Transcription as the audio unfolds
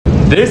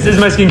This is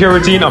my skincare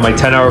routine on my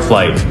 10-hour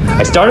flight.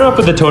 I started off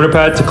with a toner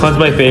pad to cleanse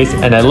my face,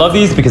 and I love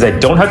these because I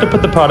don't have to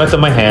put the product on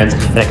my hands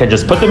and I can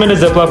just put them in a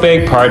Ziploc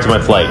bag prior to my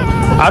flight.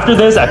 After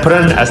this, I put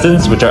on an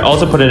essence, which I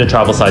also put in a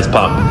travel size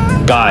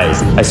pump.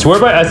 Guys, I swear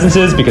by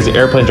essences because the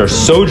airplanes are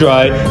so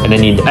dry and I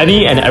need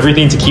any and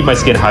everything to keep my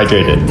skin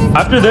hydrated.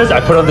 After this, I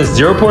put on this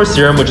zero pore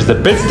serum, which is a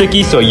bit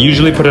sticky, so I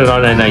usually put it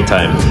on at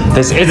nighttime.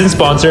 This isn't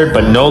sponsored,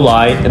 but no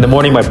lie, in the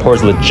morning my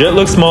pores legit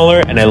look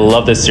smaller and I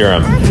love this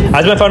serum.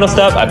 As my final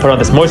step, I put on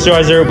this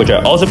moisturizer, which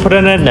I also put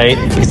on at night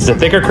because it's a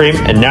thicker cream,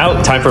 and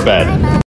now time for bed.